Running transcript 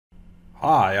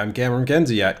Hi, I'm Cameron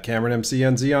McKenzie at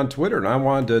CameronMCNZ on Twitter, and I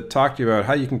wanted to talk to you about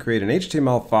how you can create an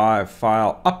HTML5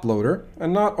 file uploader,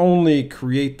 and not only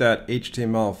create that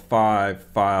HTML5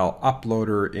 file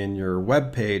uploader in your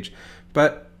web page,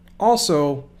 but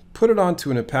also put it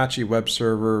onto an Apache web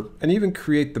server and even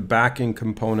create the backing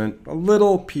component, a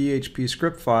little PHP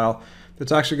script file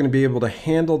that's actually going to be able to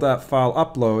handle that file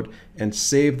upload and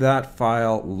save that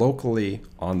file locally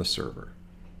on the server.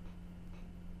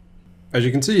 As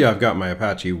you can see, I've got my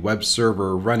Apache web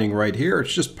server running right here.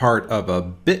 It's just part of a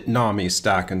Bitnami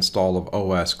stack install of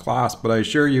OS class, but I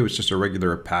assure you it's just a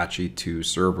regular Apache 2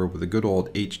 server with a good old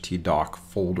htdoc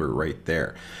folder right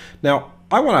there. Now,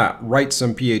 I want to write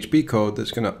some PHP code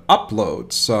that's going to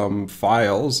upload some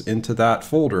files into that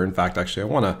folder. In fact, actually, I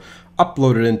want to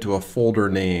upload it into a folder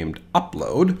named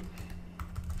upload.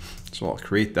 So I'll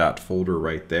create that folder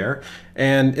right there.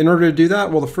 And in order to do that,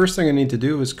 well, the first thing I need to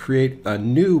do is create a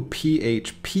new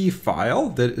PHP file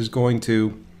that is going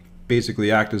to basically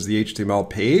act as the HTML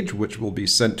page, which will be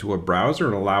sent to a browser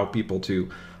and allow people to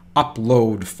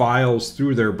upload files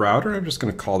through their browser. I'm just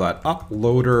going to call that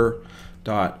uploader.php.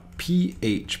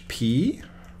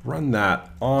 Run that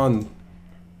on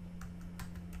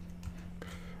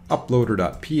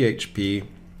uploader.php.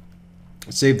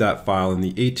 Save that file in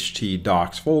the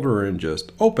htdocs folder and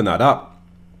just open that up.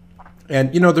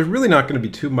 And you know, there's really not going to be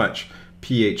too much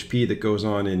PHP that goes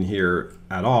on in here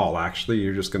at all. Actually,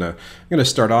 you're just gonna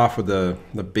start off with the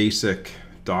basic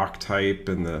doc type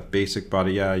and the basic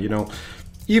body. Yeah, you know,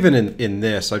 even in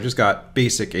this, I've just got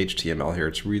basic HTML here.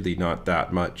 It's really not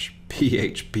that much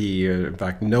PHP, in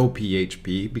fact, no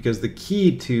PHP, because the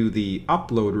key to the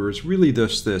uploader is really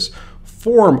this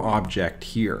form object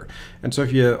here. And so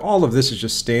if all of this is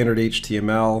just standard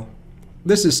HTML,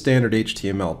 this is standard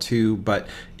HTML too, but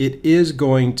it is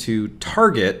going to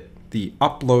target the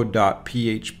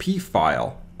upload.php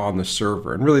file on the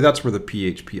server. And really that's where the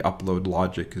PHP upload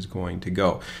logic is going to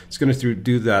go. It's going to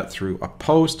do that through a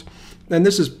post. And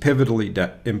this is pivotally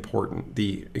important.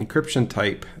 The encryption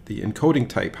type, the encoding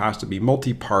type has to be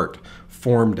multi-part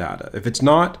form data. If it's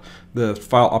not, the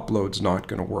file upload's not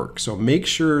going to work. So make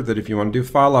sure that if you want to do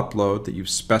file upload, that you've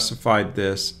specified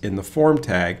this in the form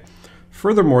tag.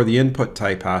 Furthermore, the input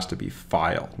type has to be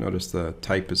file. Notice the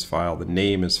type is file, the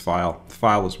name is file. The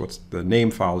file is the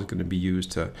name file is going to be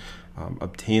used to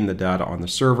obtain the data on the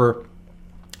server.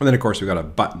 And then, of course, we've got a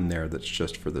button there that's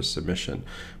just for the submission.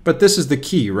 But this is the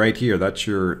key right here. That's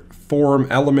your form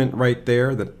element right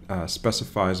there that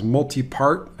specifies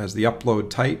multi-part as the upload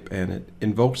type, and it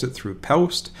invokes it through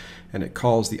post, and it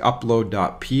calls the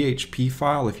upload.php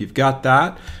file. If you've got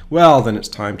that, well, then it's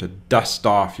time to dust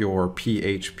off your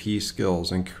PHP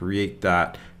skills and create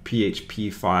that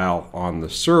PHP file on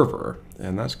the server.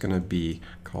 And that's going to be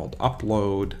called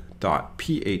upload.php.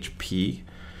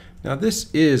 Now this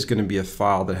is going to be a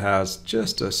file that has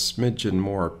just a smidgen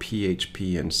more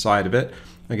PHP inside of it.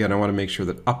 Again, I want to make sure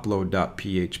that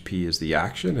upload.php is the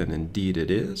action, and indeed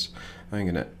it is. I'm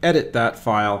going to edit that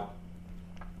file,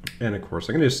 and of course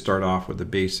I'm going to start off with the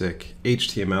basic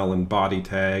HTML and body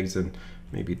tags, and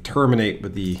maybe terminate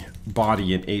with the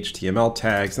body and HTML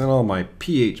tags, and then all my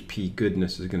PHP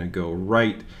goodness is going to go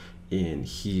right in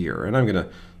here. And I'm going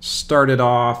to start it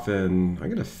off, and I'm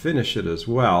going to finish it as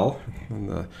well. And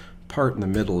the part in the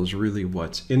middle is really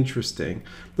what's interesting.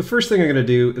 The first thing I'm going to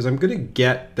do is I'm going to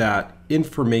get that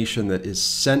information that is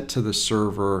sent to the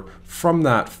server from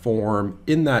that form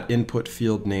in that input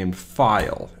field named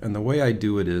file. And the way I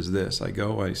do it is this. I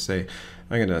say,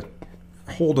 I'm going to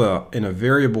hold in a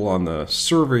variable on the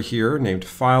server here named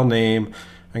file name.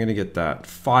 I'm going to get that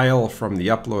file from the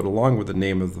upload along with the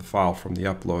name of the file from the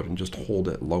upload and just hold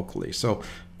it locally. So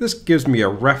this gives me a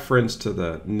reference to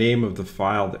the name of the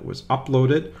file that was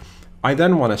uploaded. I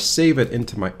then want to save it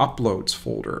into my uploads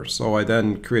folder. So I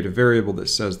then create a variable that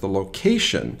says the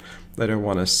location that I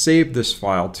want to save this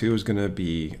file to is going to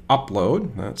be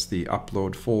upload. That's the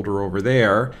upload folder over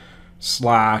there,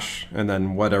 slash, and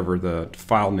then whatever the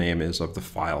file name is of the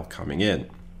file coming in.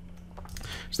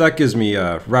 So that gives me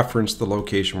a reference to the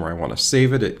location where I want to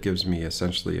save it. It gives me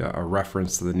essentially a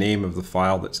reference to the name of the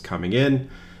file that's coming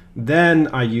in. Then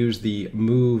I use the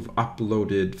move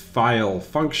uploaded file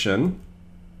function,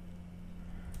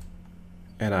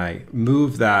 and I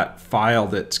move that file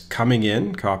that's coming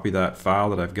in, copy that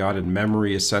file that I've got in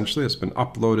memory essentially. It's been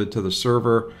uploaded to the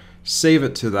server, save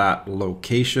it to that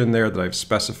location there that I've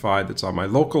specified that's on my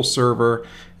local server,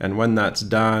 and when that's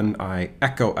done, I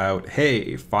echo out,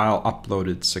 hey, file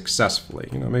uploaded successfully.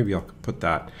 You know, maybe I'll put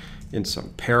that in some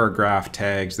paragraph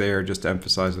tags there just to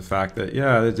emphasize the fact that,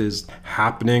 yeah, it is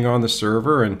happening on the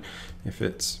server, and if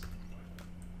it's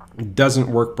It doesn't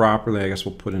work properly. I guess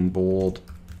we'll put in bold.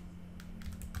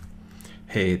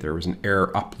 Hey, there was an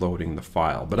error uploading the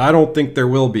file, but I don't think there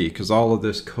will be because all of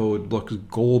this code looks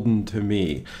golden to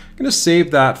me. I'm going to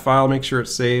save that file, make sure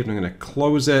it's saved. I'm going to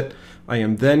close it. I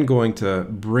am then going to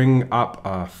bring up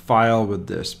a file with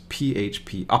this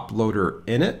PHP uploader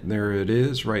in it. There it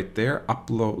is right there,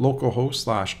 upload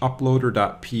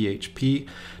localhost/uploader.php.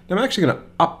 Now I'm actually going to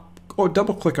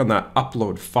double click on that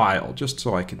upload file just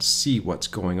so I can see what's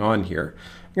going on here.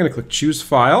 I'm going to click choose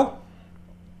file.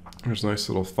 There's a nice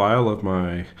little file of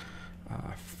my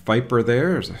Viper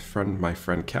there. There's my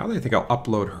friend Callie. I think I'll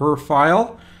upload her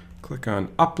file. Click on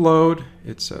upload.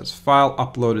 It says file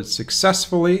uploaded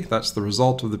successfully. That's the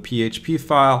result of the PHP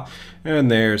file.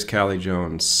 And there's Callie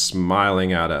Jones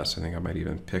smiling at us. I think I might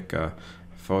even pick a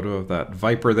photo of that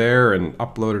Viper there and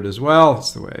upload it as well.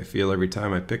 That's the way I feel every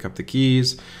time I pick up the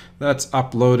keys. That's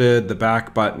uploaded. The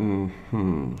back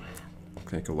button.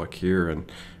 Take a look here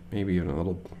and maybe even a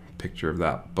little picture of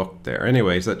that book there.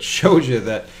 Anyways, that shows you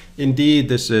that indeed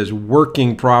this is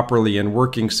working properly and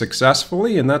working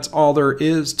successfully, and that's all there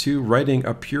is to writing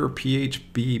a pure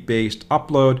PHP based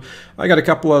upload. I got a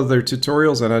couple other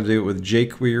tutorials on how to do it with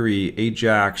jQuery,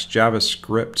 Ajax,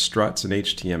 JavaScript, struts, and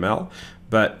HTML.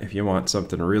 But if you want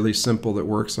something really simple that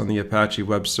works on the Apache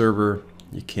web server,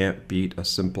 you can't beat a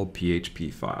simple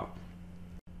PHP file.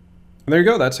 And there you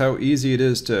go. That's how easy it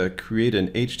is to create an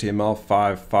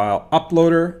HTML5 file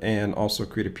uploader and also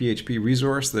create a PHP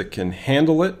resource that can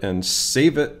handle it and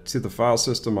save it to the file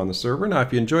system on the server. Now,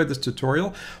 if you enjoyed this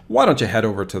tutorial, why don't you head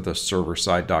over to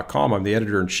theserverside.com. I'm the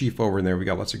editor-in-chief over in there. We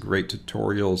got lots of great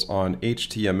tutorials on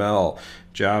HTML,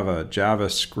 Java,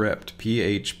 JavaScript,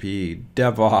 PHP,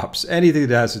 DevOps, anything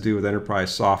that has to do with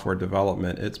enterprise software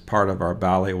development. It's part of our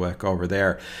bailiwick over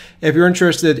there. If you're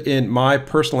interested in my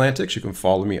personal antics, you can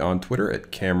follow me on Twitter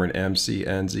at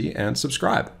CameronMCNZ and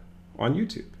subscribe on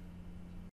YouTube.